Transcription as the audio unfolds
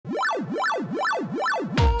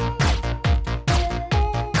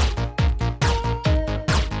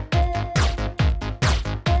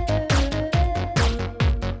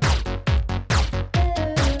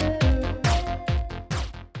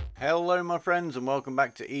Hello my friends and welcome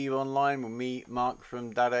back to EVE Online with me, Mark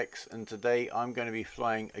from DadX, and today I'm going to be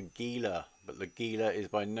flying a Gila, but the Gila is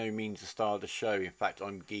by no means the star of the show. In fact,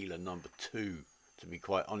 I'm Gila number 2, to be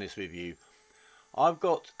quite honest with you. I've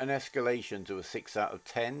got an escalation to a 6 out of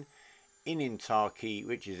 10 in Intarki,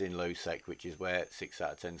 which is in low sec, which is where 6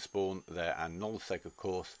 out of 10 spawn there, and null sec of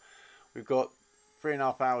course. We've got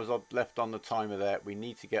 3.5 hours left on the timer there. We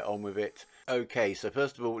need to get on with it. Okay, so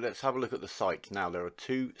first of all, let's have a look at the site. Now, there are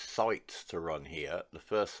 2 sites to run here. The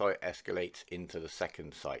first site escalates into the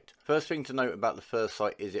second site. First thing to note about the first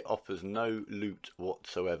site is it offers no loot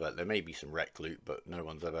whatsoever. There may be some wreck loot, but no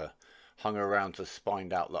one's ever hung around to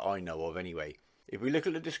find out that I know of anyway. If we look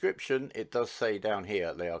at the description, it does say down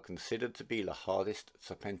here, they are considered to be the hardest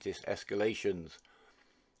Serpentis escalations.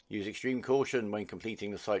 Use extreme caution when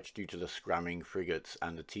completing the sites due to the scramming frigates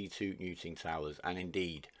and the Tech II Neuting Towers, and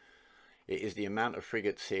indeed, it is the amount of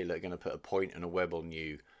frigates here that are going to put a point and a web on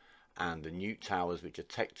you, and the Neut Towers, which are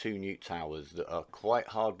Tech II Neuting Towers, that are quite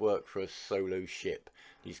hard work for a solo ship.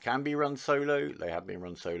 These can be run solo, they have been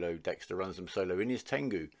run solo. Dexter runs them solo in his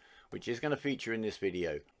Tengu, which is going to feature in this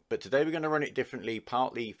video. But today we're going to run it differently,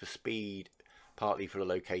 partly for speed, partly for the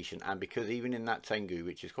location, and because even in that Tengu,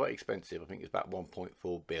 which is quite expensive, I think it's about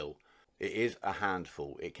 1.4 bill, it is a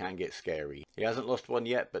handful. It can get scary. He hasn't lost one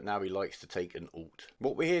yet, but now he likes to take an alt.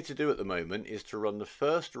 What we're here to do at the moment is to run the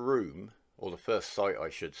first room, or the first site I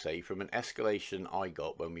should say, from an escalation I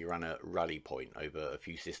got when we ran a rally point over a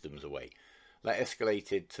few systems away. That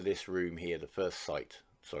escalated to this room here, the first site.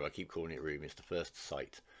 Sorry, I keep calling it room, it's the first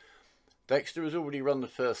site. Dexter has already run the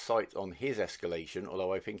first site on his escalation,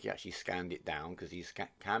 although I think he actually scanned it down, because he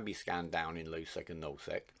can be scanned down in low sec and null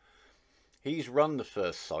sec. He's run the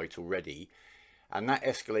first site already, and that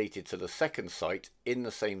escalated to the second site in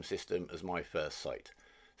the same system as my first site.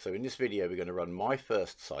 So in this video we're going to run my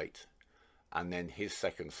first site and then his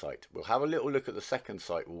second site. We'll have a little look at the second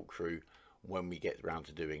site walkthrough when we get around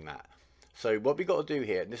to doing that. So what we've got to do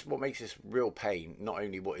here, and this is what makes this real pain, not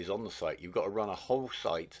only what is on the site, you've got to run a whole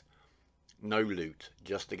site no loot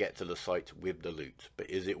just to get to the site with the loot. But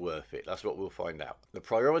is it worth it? That's what we'll find out. The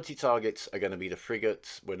priority targets are going to be the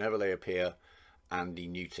frigates whenever they appear and the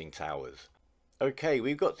Neuting Towers. Okay,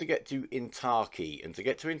 we've got to get to Intarki, and to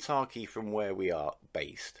get to Intarki from where we are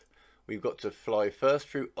based, we've got to fly first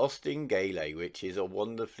through Gila, which is a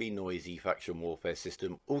wonderfully noisy faction warfare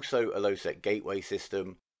system, also a low sec gateway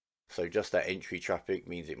system. So just that entry traffic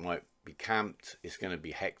means it might be camped, it's going to be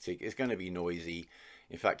hectic, it's going to be noisy.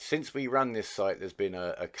 In fact, since we ran this site, there's been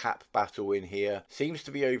a cap battle in here. Seems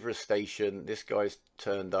to be over a station. This guy's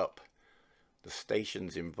turned up. The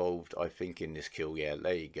station's involved, I think, in this kill. Yeah,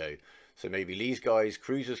 there you go. So maybe these guys,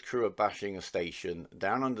 cruisers crew, are bashing a station.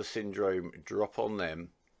 Down under syndrome, drop on them.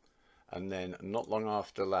 And then not long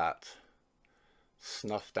after that,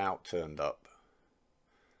 snuffed out turned up.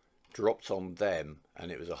 Dropped on them,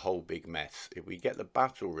 and it was a whole big mess. If we get the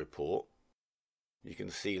battle report, you can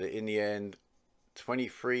see that in the end,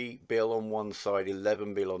 23 bill on one side,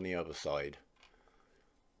 11 bill on the other side,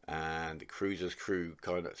 and the cruiser's crew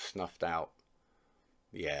kind of snuffed out.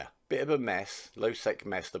 Yeah, bit of a mess, low sec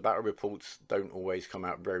mess. The battle reports don't always come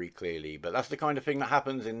out very clearly, but that's the kind of thing that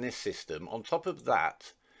happens in this system. On top of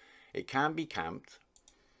that, it can be camped.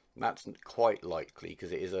 That's quite likely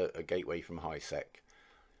because it is a gateway from high sec.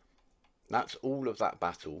 That's all of that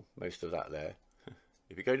battle, most of that there.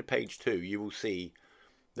 If you go to page 2, you will see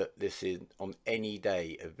that this is, on any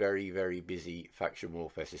day, a very, very busy faction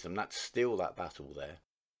warfare system. That's still that battle there.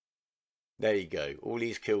 There you go. All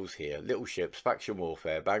these kills here. Little ships, faction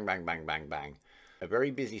warfare, bang, bang, bang, bang, bang. A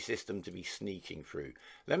very busy system to be sneaking through.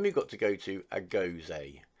 Then we've got to go to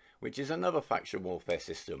Agose, which is another faction warfare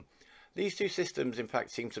system. These two systems, in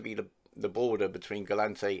fact, seem to be the border between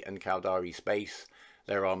Galante and Caldari space.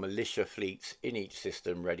 There are militia fleets in each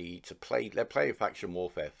system ready to play. They're playing faction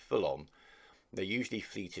warfare full on. They're usually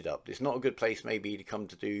fleeted up. It's not a good place maybe to come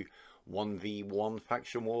to do 1v1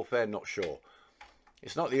 faction warfare, not sure.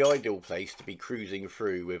 It's not the ideal place to be cruising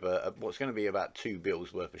through with what's going to be about 2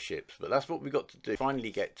 bills worth of ships. But that's what we've got to do.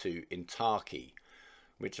 Finally get to Intarki,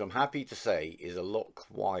 which I'm happy to say is a lot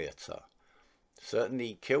quieter.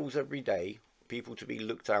 Certainly kills every day, people to be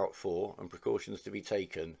looked out for and precautions to be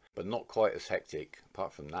taken, but not quite as hectic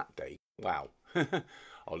apart from that day. Wow.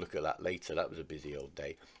 I'll look at that later. That was a busy old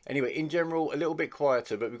day. Anyway, in general, a little bit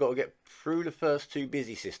quieter, but we've got to get through the first 2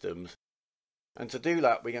 busy systems. And to do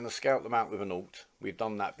that, we're going to scout them out with an alt. We've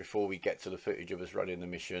done that before we get to the footage of us running the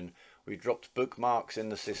mission. We've dropped bookmarks in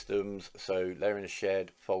the systems, so they're in a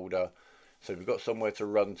shared folder. So we've got somewhere to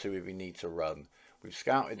run to if we need to run. We've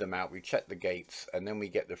scouted them out, we've checked the gates, and then we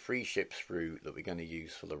get the 3 ships through that we're going to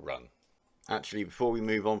use for the run. Actually, before we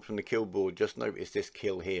move on from the kill board, just notice this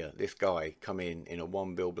kill here. This guy come in a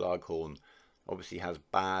 1 bill Blaghorn. Obviously has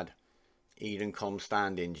bad Edencom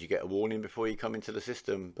stand-ins. You get a warning before you come into the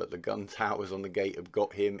system, but the gun towers on the gate have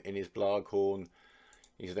got him in his Blaghorn.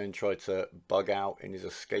 He's then tried to bug out in his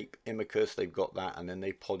escape Imicus. They've got that, and then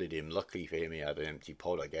they podded him. Luckily for him, he had an empty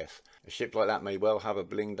pod, I guess. A ship like that may well have a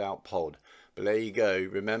blinged out pod. But there you go.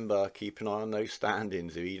 Remember, keep an eye on those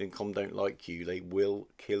stand-ins. If Edencom don't like you, they will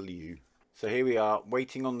kill you. So here we are,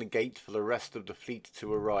 waiting on the gate for the rest of the fleet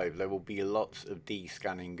to arrive. There will be lots of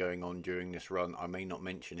D-scanning going on during this run. I may not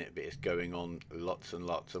mention it, but it's going on lots and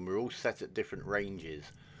lots. And we're all set at different ranges.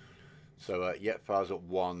 So Yetfar's at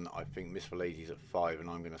 1, I think Miss Valazy's at 5, and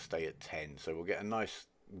I'm going to stay at 10. So we'll get a nice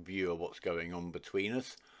view of what's going on between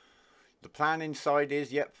us. The plan inside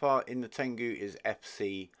is Yetfar in the Tengu is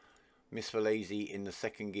FC. Miss Valazy in the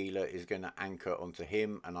second Gila is going to anchor onto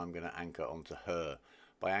him, and I'm going to anchor onto her.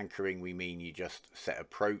 By anchoring, we mean you just set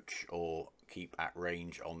approach or keep at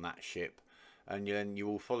range on that ship. And then you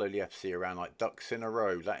will follow the FC around like ducks in a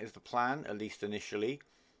row. That is the plan, at least initially.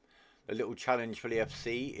 The little challenge for the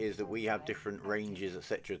FC is that we have different ranges,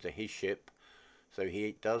 etc. to his ship. So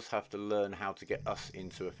he does have to learn how to get us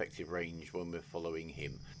into effective range when we're following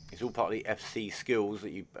him. It's all part of the FC skills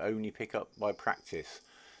that you only pick up by practice.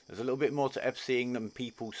 There's a little bit more to FCing than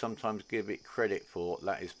people sometimes give it credit for,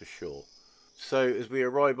 that is for sure. So as we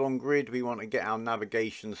arrive on grid, we want to get our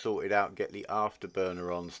navigation sorted out, get the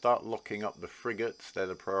afterburner on, start locking up the frigates. They're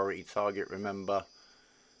the priority target, remember.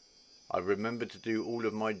 I remembered to do all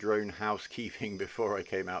of my drone housekeeping before I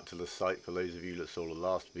came out to the site, for those of you that saw the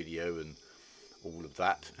last video and all of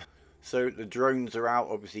that. So the drones are out,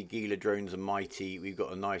 obviously Gila drones are mighty, we've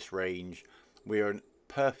got a nice range. We are a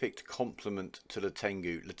perfect complement to the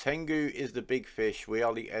Tengu. The Tengu is the big fish, we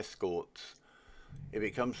are the escorts. If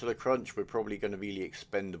it comes to the crunch, we're probably going to be the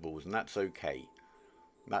expendables, and that's okay.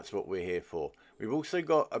 That's what we're here for. We've also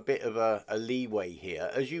got a bit of a leeway here.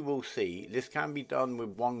 As you will see, this can be done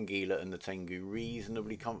with one Gila and the Tengu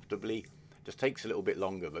reasonably comfortably. Just takes a little bit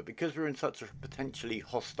longer, but because we're in such a potentially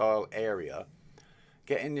hostile area,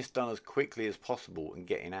 getting this done as quickly as possible and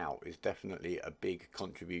getting out is definitely a big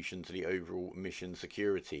contribution to the overall mission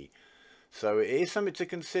security. So it is something to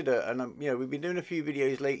consider, and you know, we've been doing a few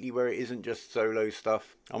videos lately where it isn't just solo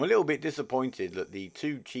stuff. I'm a little bit disappointed that the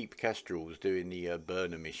 2 cheap Kestrels doing the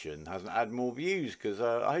burner mission hasn't had more views, because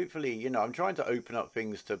hopefully, you know, I'm trying to open up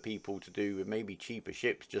things to people to do with maybe cheaper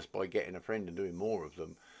ships just by getting a friend and doing more of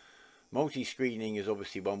them. Multi-screening is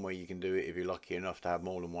obviously one way you can do it if you're lucky enough to have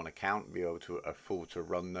more than one account and be able to afford to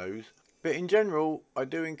run those. But in general, I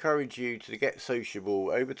do encourage you to get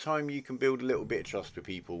sociable. Over time you can build a little bit of trust with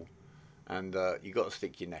people. And you got to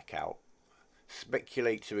stick your neck out.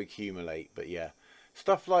 Speculate to accumulate. But yeah,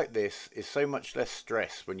 stuff like this is so much less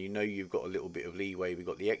stress when you know you've got a little bit of leeway. We've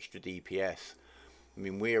got the extra DPS. I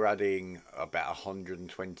mean, we're adding about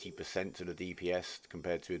 120% to the DPS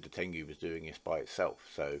compared to the Tengu was doing this by itself.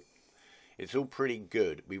 So it's all pretty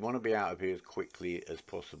good. We want to be out of here as quickly as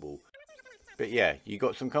possible. But yeah, you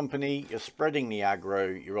got some company. You're spreading the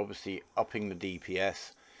aggro. You're obviously upping the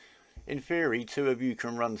DPS. In theory, 2 of you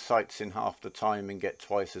can run sites in half the time and get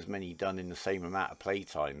twice as many done in the same amount of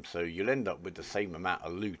playtime, so you'll end up with the same amount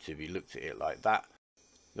of loot if you looked at it like that.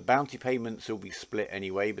 The bounty payments will be split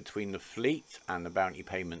anyway between the fleet, and the bounty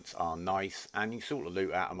payments are nice, and you sort of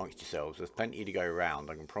loot out amongst yourselves. There's plenty to go around,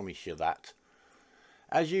 I can promise you that.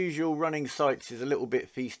 As usual, running sites is a little bit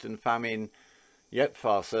feast and famine.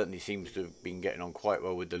 Yetfar certainly seems to have been getting on quite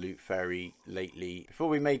well with the loot fairy lately. Before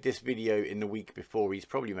we made this video in the week before, he's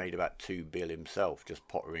probably made about 2 bill himself, just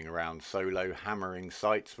pottering around solo, hammering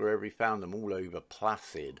sites wherever he found them all over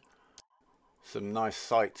Placid. Some nice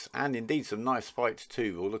sites, and indeed some nice fights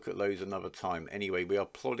too. We'll look at those another time. Anyway, we are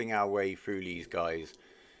plodding our way through these guys.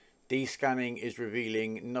 D-scanning is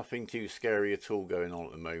revealing nothing too scary at all going on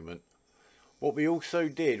at the moment. What we also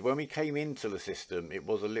did, when we came into the system, it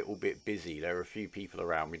was a little bit busy. There were a few people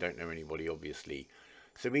around. We don't know anybody, obviously.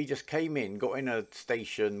 So we just came in, got in a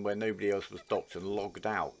station where nobody else was docked and logged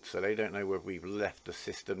out. So they don't know whether we've left the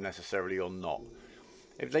system necessarily or not.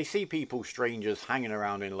 If they see people, strangers, hanging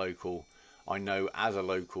around in local, I know as a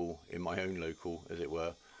local, in my own local, as it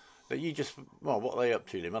were, that you just, well, what are they up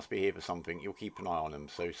to? They must be here for something. You'll keep an eye on them.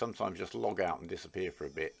 So sometimes just log out and disappear for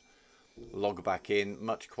a bit. Log back in,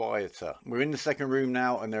 much quieter. We're in the second room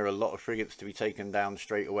now, and there are a lot of frigates to be taken down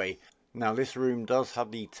straight away. Now this room does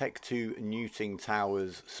have the Tech II Neuting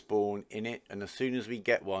Towers spawn in it, and as soon as we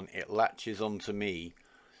get one, it latches onto me.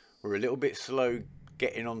 We're a little bit slow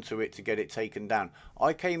getting onto it to get it taken down.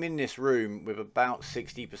 I came in this room with about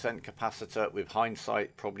 60% capacitor. With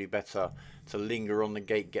hindsight, probably better to linger on the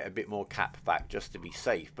gate, get a bit more cap back just to be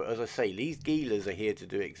safe. But as I say, these Gilas are here to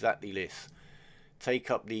do exactly this. Take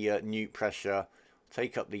up the newt pressure,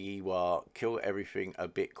 take up the EWA, kill everything a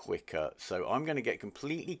bit quicker. So I'm going to get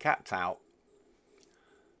completely capped out.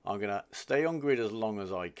 I'm going to stay on grid as long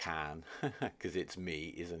as I can, because it's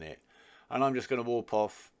me, isn't it? And I'm just going to warp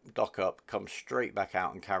off, dock up, come straight back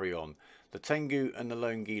out and carry on. The Tengu and the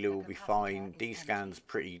lone Gila will be fine. D-scan's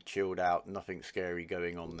pretty chilled out, nothing scary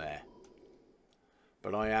going on there.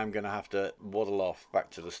 But I am going to have to waddle off back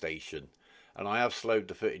to the station. And I have slowed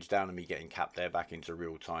the footage down of me getting capped there back into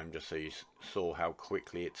real time, just so you saw how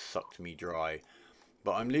quickly it sucked me dry.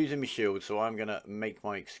 But I'm losing my shield, so I'm going to make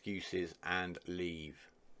my excuses and leave.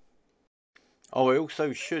 Oh, I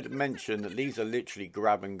also should mention that these are literally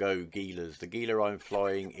grab and go Gilas. The Gila I'm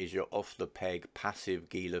flying is your off the peg passive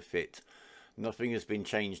Gila fit. Nothing has been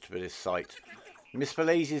changed for this site. Miss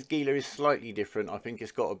Falaisi's Gila is slightly different. I think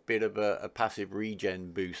it's got a bit of a passive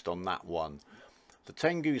regen boost on that one. The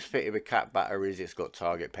Tengu's fitted with cap batteries. It's got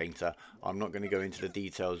target painter. I'm not going to go into the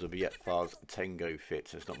details of Yetfar's Tengu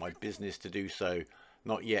fit. It's not my business to do so.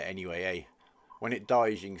 Not yet anyway, eh? When it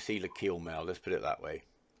dies, you can see the keel mail. Let's put it that way.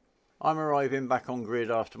 I'm arriving back on grid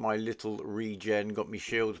after my little regen, got me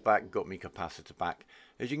shields back, got me capacitor back.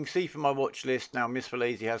 As you can see from my watch list, now Miss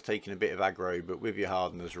Falaisi has taken a bit of aggro, but with your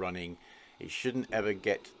hardeners running, it shouldn't ever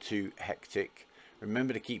get too hectic.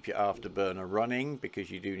 Remember to keep your afterburner running, because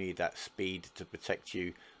you do need that speed to protect you.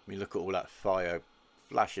 I mean, look at all that fire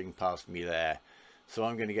flashing past me there. So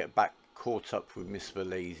I'm going to get back caught up with Miss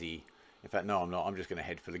Falaisi. In fact, no, I'm not. I'm just going to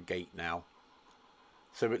head for the gate now.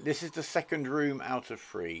 So this is the second room out of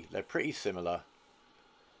 3. They're pretty similar.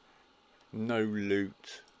 No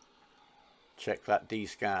loot. Check that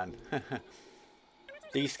D-scan.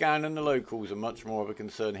 D-scan and the locals are much more of a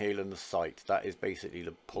concern here than the site. That is basically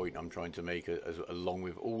the point I'm trying to make, along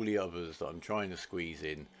with all the others that I'm trying to squeeze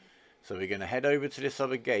in. So we're going to head over to this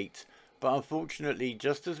other gate. But unfortunately,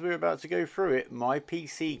 just as we're about to go through it, my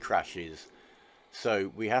PC crashes.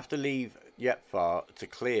 So we have to leave Yetfar to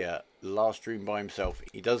clear the last room by himself.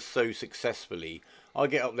 He does so successfully. I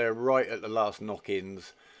get up there right at the last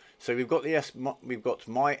knock-ins. So we've got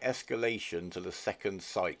my escalation to the second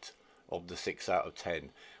site of the 6 out of 10,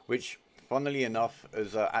 which funnily enough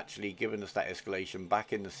has actually given us that escalation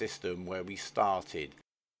back in the system where we started.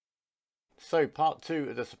 So part 2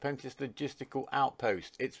 of the Serpentis Logistical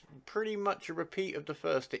Outpost. It's pretty much a repeat of the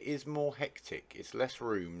first. It is more hectic. It's less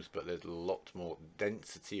rooms, but there's a lot more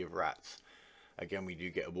density of rats. Again, we do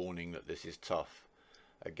get a warning that this is tough.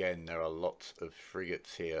 Again, there are lots of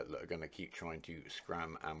frigates here that are going to keep trying to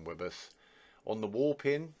scram and web us. On the warp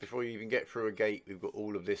in, before you even get through a gate, we've got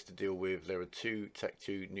all of this to deal with. There are 2 Tech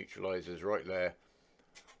II neutralizers right there.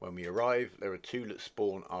 When we arrive, there are 2 that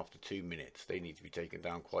spawn after 2 minutes. They need to be taken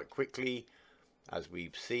down quite quickly, as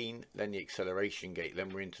we've seen. Then the acceleration gate. Then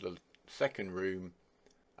we're into the second room,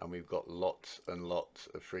 and we've got lots and lots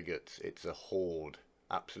of frigates. It's a horde,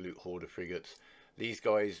 absolute horde of frigates. These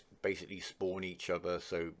guys basically spawn each other,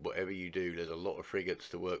 so whatever you do, there's a lot of frigates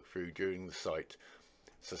to work through during the sight.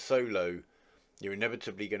 So solo, you're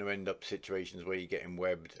inevitably going to end up situations where you're getting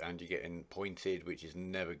webbed and you're getting pointed, which is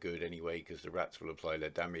never good anyway, because the rats will apply their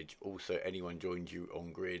damage. Also, anyone joins you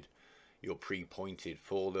on grid, you're pre-pointed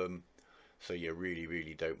for them, so you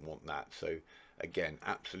really don't want that. So again,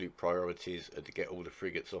 absolute priorities are to get all the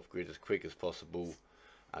frigates off grid as quick as possible,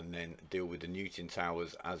 and then deal with the Neuting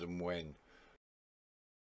Towers as and when.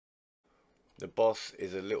 The boss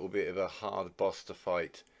is a little bit of a hard boss to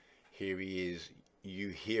fight. Here he is,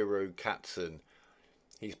 Yuhiro Katsun.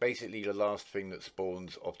 He's basically the last thing that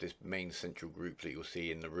spawns off this main central group that you'll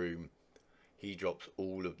see in the room. He drops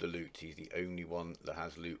all of the loot. He's the only one that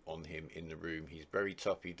has loot on him in the room. He's very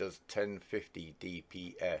tough. He does 1050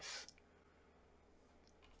 DPS.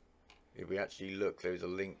 If we actually look, there's a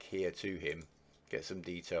link here to him. Get some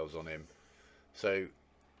details on him. So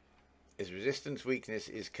his resistance weakness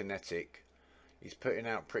is kinetic. He's putting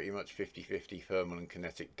out pretty much 50-50 thermal and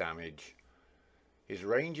kinetic damage. His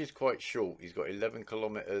range is quite short. He's got 11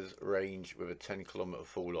 kilometers range with a 10 kilometer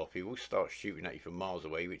fall off. He will start shooting at you from miles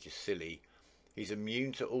away, which is silly. He's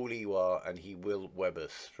immune to all EWA, and he will web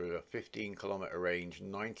us through a 15 kilometer range,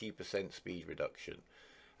 90% speed reduction.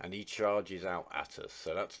 And he charges out at us.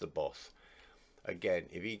 So that's the boss. Again,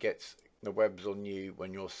 if he gets the webs on you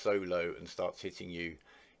when you're solo and starts hitting you,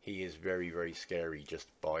 he is very scary just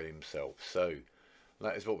by himself. So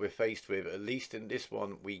that is what we're faced with. At least in this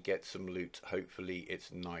one we get some loot. Hopefully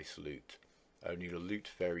it's nice loot. Only the loot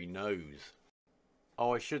fairy knows.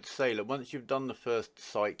 Oh, I should say that once you've done the first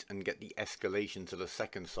site and get the escalation to the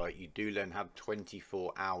second site, you do then have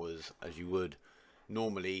 24 hours, as you would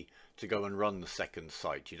normally, to go and run the second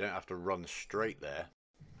site. You don't have to run straight there.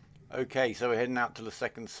 Okay, so we're heading out to the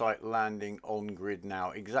second site, landing on grid now.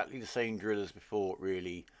 Exactly the same drill as before,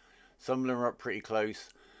 really. Some of them are up pretty close.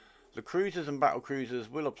 The cruisers and battle cruisers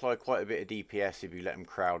will apply quite a bit of DPS if you let them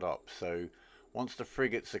crowd up. So once the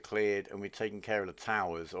frigates are cleared and we're taking care of the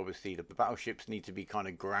towers, obviously the battleships need to be kind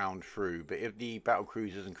of ground through. But if the battle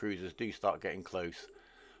cruisers and cruisers do start getting close,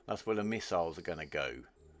 that's where the missiles are going to go.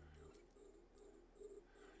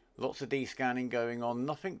 Lots of D-scanning going on,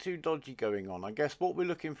 nothing too dodgy going on. I guess what we're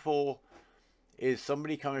looking for is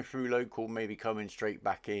somebody coming through local, maybe coming straight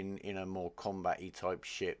back in a more combat-y type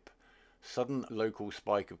ship. Sudden local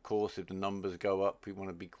spike, of course, if the numbers go up, we want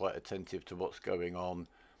to be quite attentive to what's going on.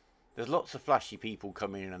 There's lots of flashy people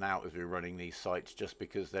coming in and out as we're running these sites just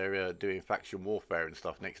because they're doing faction warfare and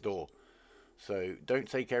stuff next door. So don't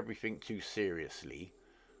take everything too seriously,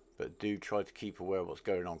 but do try to keep aware of what's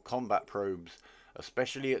going on. Combat probes,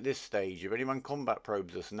 especially at this stage, if anyone combat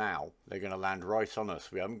probes us now, they're going to land right on us.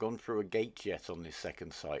 We haven't gone through a gate yet on this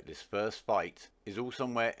second site. This first fight is all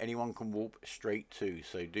somewhere anyone can warp straight to,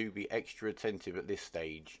 so do be extra attentive at this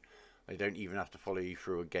stage. They don't even have to follow you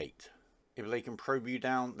through a gate. If they can probe you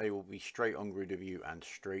down, they will be straight on grid of you and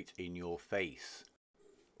straight in your face.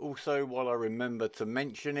 Also, while I remember to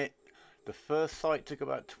mention it, the first site took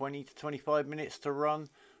about 20 to 25 minutes to run.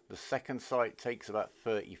 The second site takes about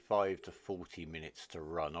 35 to 40 minutes to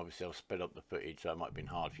run. Obviously I've sped up the footage, so it might have been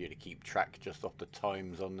hard for you to keep track just off the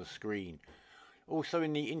times on the screen. Also,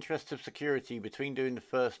 in the interest of security, between doing the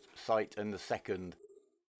first site and the second,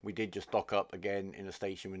 we did just dock up again in a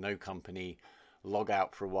station with no company, log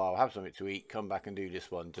out for a while, have something to eat, come back and do this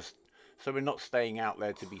one, just so we're not staying out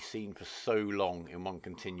there to be seen for so long in one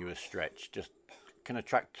continuous stretch. Just can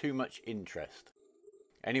attract too much interest.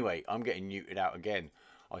 Anyway, I'm getting neuted out again.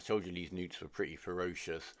 I told you these newts were pretty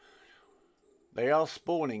ferocious. They are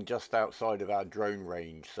spawning just outside of our drone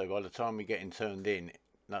range, so by the time we get turned in,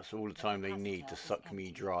 that's all the time they need to suck me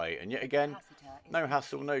dry. And yet again, no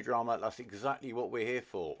hassle, no drama. That's exactly what we're here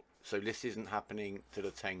for. So this isn't happening to the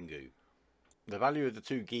Tengu. The value of the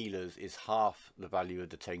two Gilas is half the value of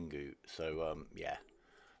the Tengu. So yeah,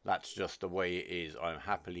 that's just the way it is. I'm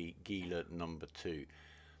happily Gila number 2.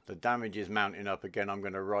 The damage is mounting up again. I'm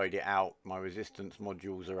going to ride it out. My resistance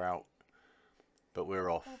modules are out, but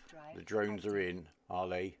we're off. The drones are in, are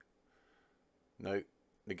they? No,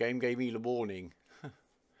 the game gave me the warning.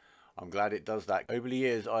 I'm glad it does that. Over the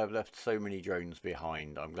years, I have left so many drones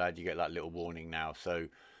behind. I'm glad you get that little warning now. So,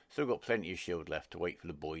 still got plenty of shield left to wait for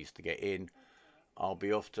the boys to get in. I'll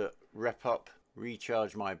be off to rep up,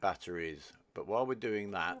 recharge my batteries. But while we're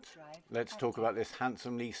doing that, let's talk about this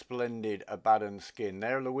handsomely splendid Abaddon skin.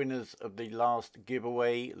 They're the winners of the last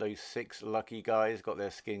giveaway. Those 6 lucky guys got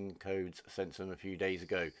their skin codes sent to them a few days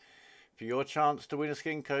ago. For your chance to win a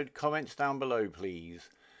skin code, comments down below, please.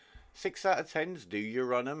 6 out of 10s, do you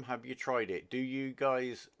run them? Have you tried it? Do you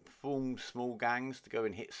guys form small gangs to go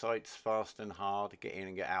and hit sites fast and hard, get in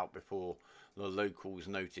and get out before the locals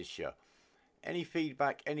notice you? Any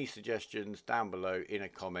feedback, any suggestions down below in a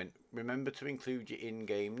comment. Remember to include your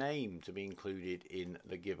in-game name to be included in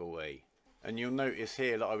the giveaway. And you'll notice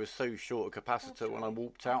here that I was so short a capacitor when I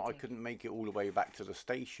walked out I couldn't make it all the way back to the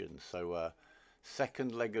station. So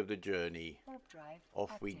second leg of the journey,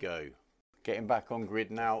 off we go. Getting back on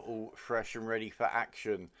grid now, all fresh and ready for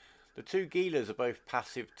action. The two Gilas are both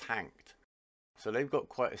passive tanked, so they've got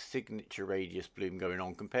quite a signature radius bloom going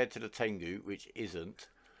on compared to the Tengu, which isn't.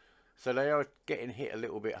 So they are getting hit a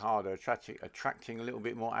little bit harder, attracting a little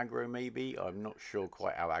bit more aggro maybe. I'm not sure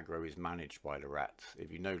quite how aggro is managed by the rats.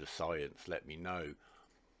 If you know the science, let me know.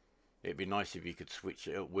 It'd be nice if you could switch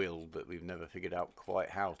it at will, but we've never figured out quite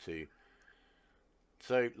how to.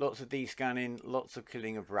 So lots of D-scanning, lots of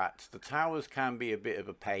killing of rats. The towers can be a bit of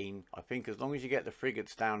a pain. I think as long as you get the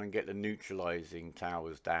frigates down and get the neutralizing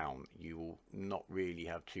towers down, you will not really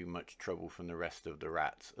have too much trouble from the rest of the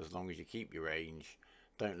rats. As long as you keep your range,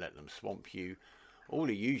 don't let them swamp you. All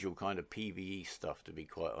the usual kind of PvE stuff, to be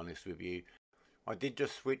quite honest with you. I did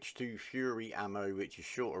just switch to Fury ammo, which is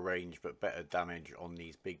shorter range but better damage on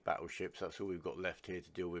these big battleships. That's all we've got left here to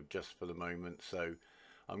deal with just for the moment. So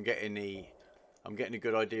I'm getting a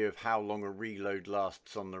good idea of how long a reload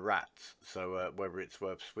lasts on the rats. So whether it's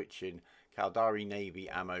worth switching. Caldari Navy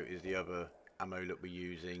ammo is the other ammo that we're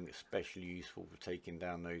using, especially useful for taking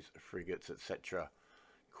down those frigates, etc.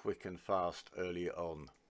 quick and fast earlier on.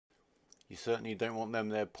 You certainly don't want them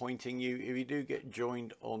there pointing you if you do get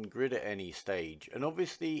joined on grid at any stage. And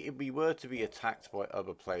obviously if we were to be attacked by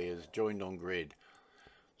other players joined on grid,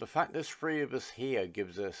 The fact there's 3 of us here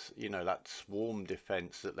gives us, you know, that swarm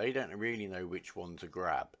defense that they don't really know which one to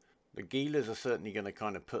grab. The Gilas are certainly going to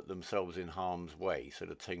kind of put themselves in harm's way so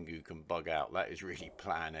the Tengu can bug out. That is really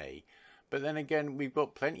plan A. But then again, we've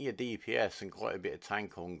got plenty of DPS and quite a bit of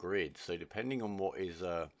tank on grid. So depending on what is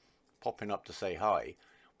popping up to say hi,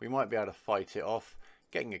 we might be able to fight it off.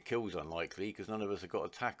 Getting a kill's unlikely because none of us have got a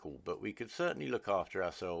tackle. But we could certainly look after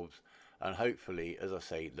ourselves. And hopefully, as I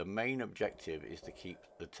say, the main objective is to keep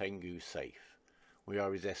the Tengu safe. We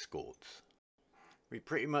are his escorts. We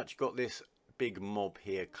pretty much got this big mob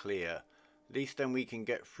here clear. At least then we can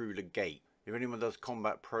get through the gate. If anyone does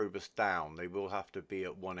combat probe us down, they will have to be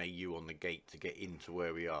at 1 AU on the gate to get into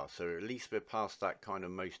where we are. So at least we're past that kind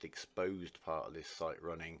of most exposed part of this site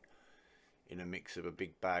running in a mix of a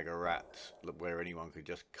big bag of rats where anyone could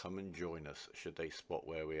just come and join us should they spot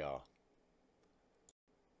where we are.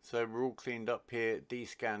 So we're all cleaned up here.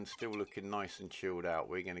 D-scan's still looking nice and chilled out.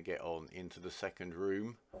 We're going to get on into the second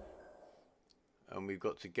room. And we've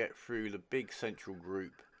got to get through the big central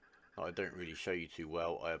group that I don't really show you too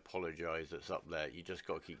well. I apologise, that's up there. You just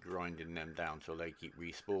got to keep grinding them down till they keep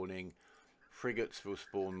respawning. Frigates will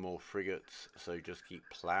spawn more frigates, so just keep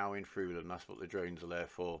ploughing through them. That's what the drones are there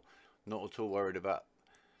for. Not at all worried about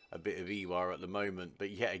a bit of EWAR at the moment, but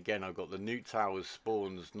yet again I've got the Neuting Towers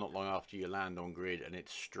spawns not long after you land on grid and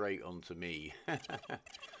it's straight onto me.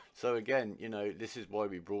 So again, you know, this is why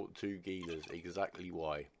we brought 2 Gilas, exactly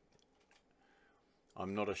why.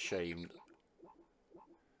 I'm not ashamed.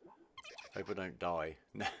 Hope I don't die.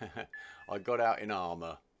 I got out in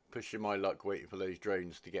armour, pushing my luck waiting for those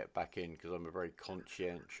drones to get back in because I'm a very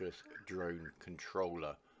conscientious drone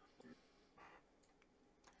controller.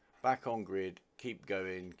 Back on grid, keep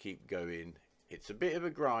going, keep going. It's a bit of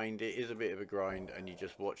a grind, it is a bit of a grind, and you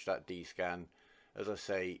just watch that D-scan. As I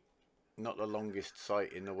say, not the longest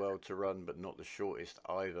site in the world to run, but not the shortest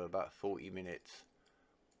either, about 40 minutes.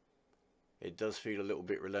 It does feel a little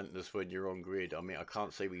bit relentless when you're on grid. I mean, I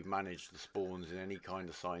can't say we've managed the spawns in any kind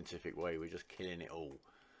of scientific way, we're just killing it all.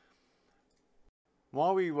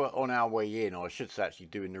 While we were on our way in, or I should say actually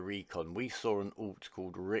doing the recon, we saw an alt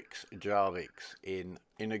called Rix Jarvix in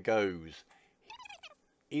a goes.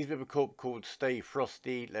 He's with a corp called Stay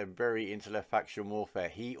Frosty. They're very into their faction warfare.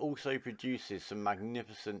 He also produces some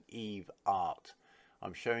magnificent Eve art.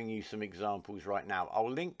 I'm showing you some examples right now. I'll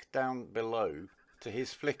link down below to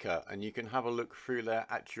his Flickr and you can have a look through there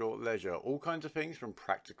at your leisure. All kinds of things from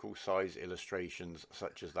practical size illustrations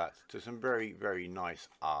such as that to some very, very nice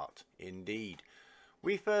art indeed.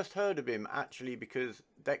 We first heard of him actually because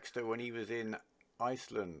Dexter, when he was in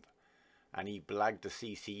Iceland and he blagged the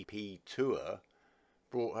CCP tour,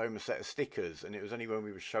 brought home a set of stickers, and it was only when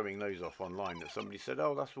we were showing those off online that somebody said,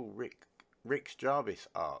 oh, that's all Rix Jarvis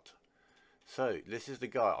art. So this is the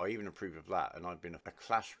guy. I even approve of that, and I've been a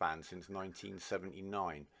Clash fan since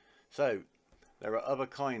 1979. So there are other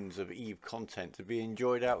kinds of Eve content to be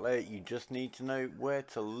enjoyed out there. You just need to know where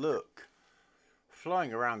to look.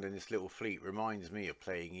 Flying around in this little fleet reminds me of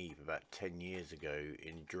playing Eve about 10 years ago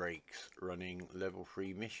in Drake's, running level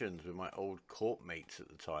 3 missions with my old corp mates at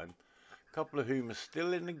the time. A couple of whom are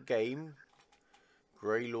still in the game.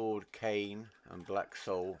 Greylord Kane and Black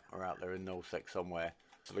Soul are out there in Nullsec somewhere.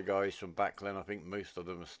 So the guys from back then, I think most of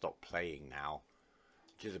them have stopped playing now,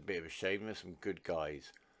 which is a bit of a shame. There's some good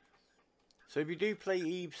guys. So if you do play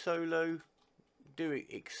Eve solo, do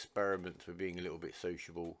experiment with being a little bit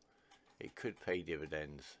sociable. It could pay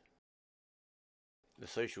dividends. The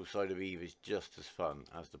social side of Eve is just as fun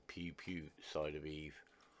as the pew pew side of Eve.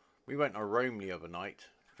 We went on a roam the other night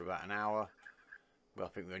for about an hour. Well, I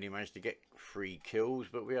think we only managed to get 3 kills,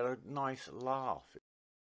 but we had a nice laugh.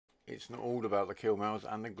 It's not all about the kill mails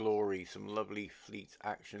and the glory. Some lovely fleet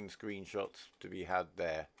action screenshots to be had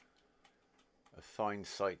there. A fine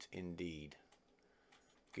sight indeed.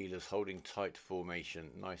 Gila's holding tight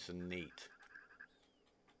formation, nice and neat.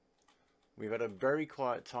 We've had a very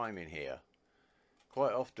quiet time in here.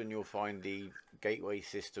 Quite often you'll find the gateway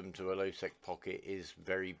system to a low-sec pocket is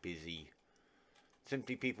very busy.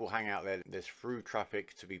 Simply people hang out there. There's through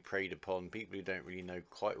traffic to be preyed upon. People who don't really know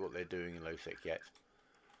quite what they're doing in low-sec yet.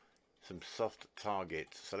 Some soft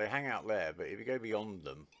targets. So they hang out there, but if you go beyond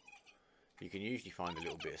them, you can usually find a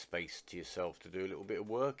little bit of space to yourself to do a little bit of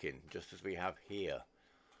work in, just as we have here.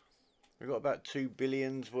 We've got about 2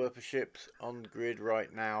 billions worth of ships on grid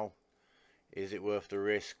right now. Is it worth the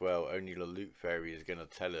risk? Well, only the loot fairy is going to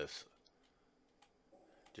tell us.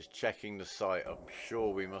 Just checking the site, I'm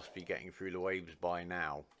sure we must be getting through the waves by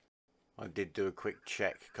now. I did do a quick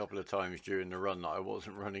check a couple of times during the run that I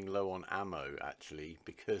wasn't running low on ammo actually,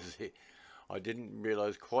 because I didn't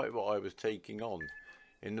realise quite what I was taking on.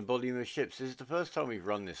 in the volume of ships. This is the first time we've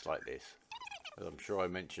run this like this, as I'm sure I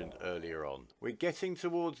mentioned earlier on. We're getting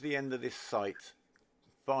towards the end of this site.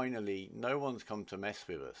 Finally, no one's come to mess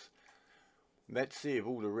with us. Let's see if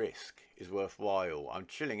all the risk is worthwhile. I'm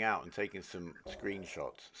chilling out and taking some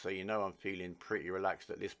screenshots, so you know I'm feeling pretty relaxed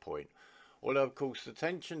at this point. Although, of course, the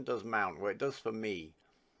tension does mount, well, it does for me.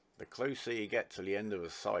 The closer you get to the end of a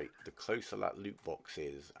site, the closer that loot box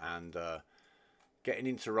is, and getting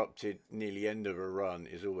interrupted near the end of a run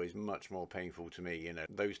is always much more painful to me. You know,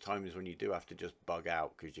 those times when you do have to just bug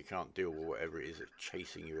out because you can't deal with whatever it is that's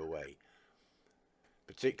chasing you away.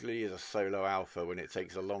 Particularly as a solo alpha, when it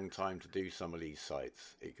takes a long time to do some of these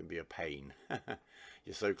sites, it can be a pain.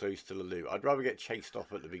 You're so close to the loot. I'd rather get chased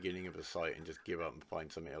off at the beginning of a site and just give up and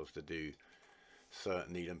find something else to do,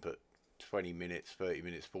 certainly, than put 20 minutes, 30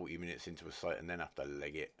 minutes, 40 minutes into a site and then have to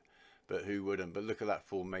leg it. But who wouldn't? But look at that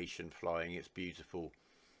formation flying, it's beautiful.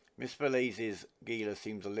 Miss Falaze's Gila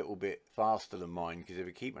seems a little bit faster than mine, because if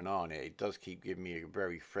I keep an eye on it, it does keep giving me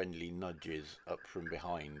very friendly nudges up from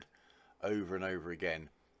behind over and over again.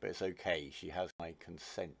 But it's okay, she has my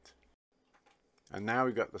consent. And now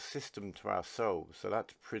we've got the system to ourselves, so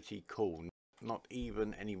that's pretty cool. Not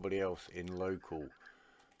even anybody else in local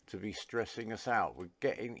to be stressing us out. We're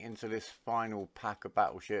getting into this final pack of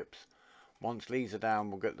battleships. Once these are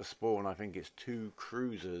down, we'll get the spawn. I think it's 2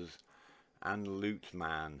 cruisers and Loot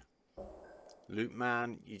Man. Loot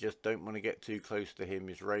Man, you just don't want to get too close to him.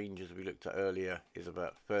 His range, as we looked at earlier, is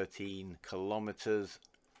about 13 kilometers.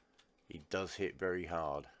 He does hit very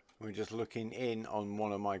hard. We're just looking in on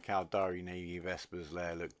one of my Caldari Navy Vespers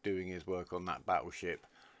there, look, doing his work on that battleship.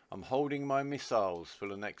 I'm holding my missiles for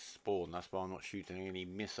the next spawn. That's why I'm not shooting any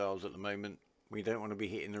missiles at the moment. We don't want to be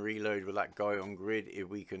hitting the reload with that guy on grid if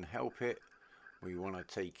we can help it. We want to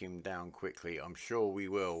take him down quickly. I'm sure we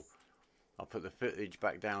will. I'll put the footage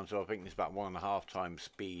back down, so I think it's about 1.5 times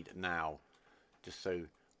speed now, just so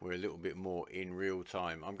we're a little bit more in real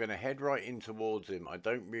time. I'm going to head right in towards him. I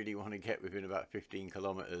don't really want to get within about 15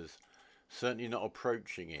 kilometers. Certainly not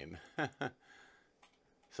approaching him.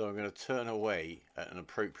 So I'm going to turn away at an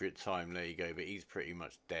appropriate time. There you go. But he's pretty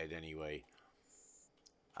much dead anyway.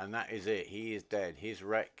 And that is it. He is dead. His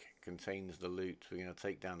wreck contains the loot. We're going to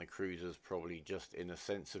take down the cruisers probably just in a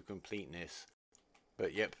sense of completeness.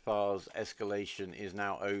 But yep, Far's escalation is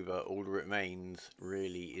now over. All that remains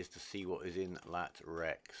really is to see what is in that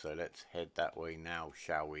wreck. So let's head that way now,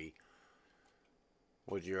 shall we?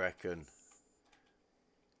 What do you reckon?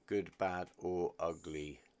 Good, bad, or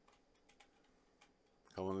ugly?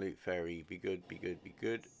 Come on, Loot Fairy. Be good, be good, be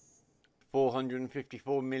good.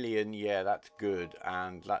 454 million. Yeah, that's good.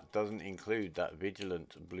 And that doesn't include that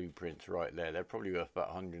Vigilant blueprint right there. They're probably worth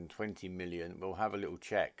about 120 million. We'll have a little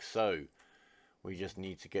check. So we just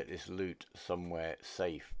need to get this loot somewhere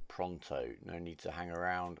safe pronto. No need to hang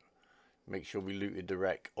around. Make sure we looted the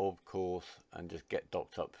wreck, of course, and just get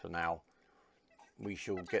docked up for now. We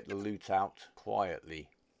shall get the loot out quietly.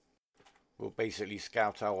 We'll basically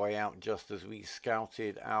scout our way out just as we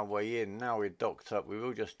scouted our way in. Now we're docked up, we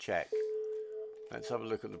will just check. Let's have a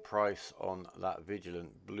look at the price on that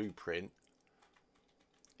Vigilant blueprint.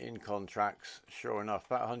 In contracts, sure enough,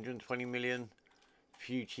 about 120 million.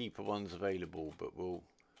 Few cheaper ones available, but we'll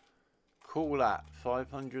call that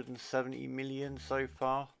 570 million so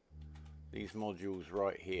far. These modules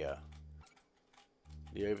right here.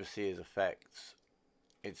 The Overseer's Effects.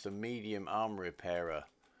 It's a medium armor repairer.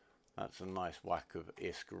 That's a nice whack of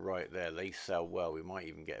ISK right there. They sell well. We might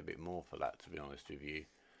even get a bit more for that, to be honest with you.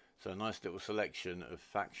 So a nice little selection of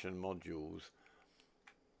faction modules.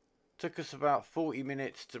 Took us about 40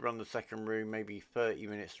 minutes to run the second room, maybe 30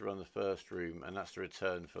 minutes to run the first room, and that's the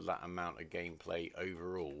return for that amount of gameplay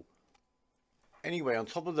overall. Anyway, on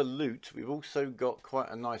top of the loot, we've also got quite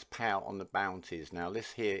a nice payout on the bounties. Now,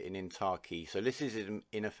 this here in Intarki, so this is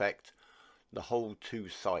in effect the whole 2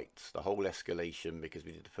 sites, the whole escalation, because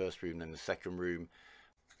we did the first room then the second room.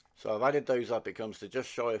 So I've added those up. It comes to just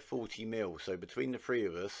shy of 40 mil. So between the 3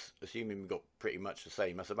 of us, assuming we've got pretty much the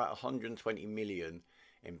same, that's about 120 million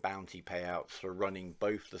in bounty payouts for running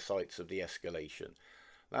both the sites of the escalation.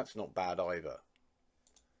 That's not bad either.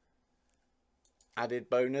 Added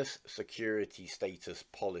bonus, security status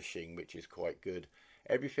polishing, which is quite good.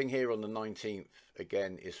 Everything here on the 19th,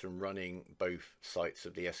 again, is from running both sites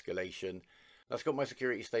of the escalation. That's got my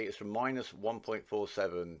security status from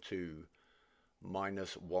 -1.47 to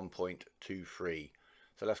 -1.23.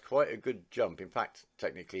 So that's quite a good jump. In fact,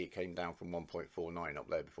 technically it came down from 1.49 up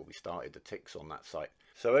there before we started the ticks on that site.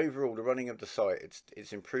 So overall, the running of the site,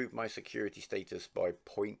 it's improved my security status by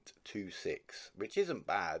 0.26, which isn't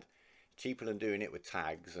bad. cheaper than doing it with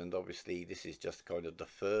tags, and obviously this is just kind of the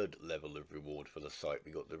third level of reward for the site.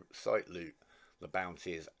 We got the site loot, the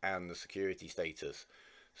bounties, and the security status.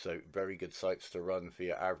 So very good sites to run for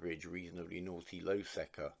your average reasonably naughty low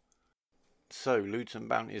secker. So loot and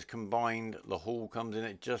bounties combined, the haul comes in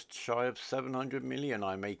at just shy of 700 million.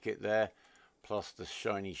 I make it there, plus the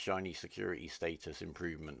shiny security status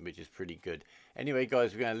improvement, which is pretty good. Anyway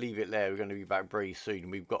guys, we're going to leave it there. We're going to be back very soon.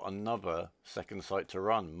 We've got another second site to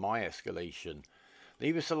run, my escalation.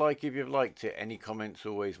 Leave us a like if you've liked it. Any comments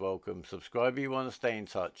always welcome. Subscribe if you want to stay in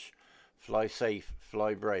touch. Fly safe,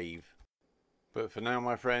 fly brave. But for now,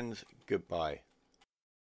 my friends, goodbye.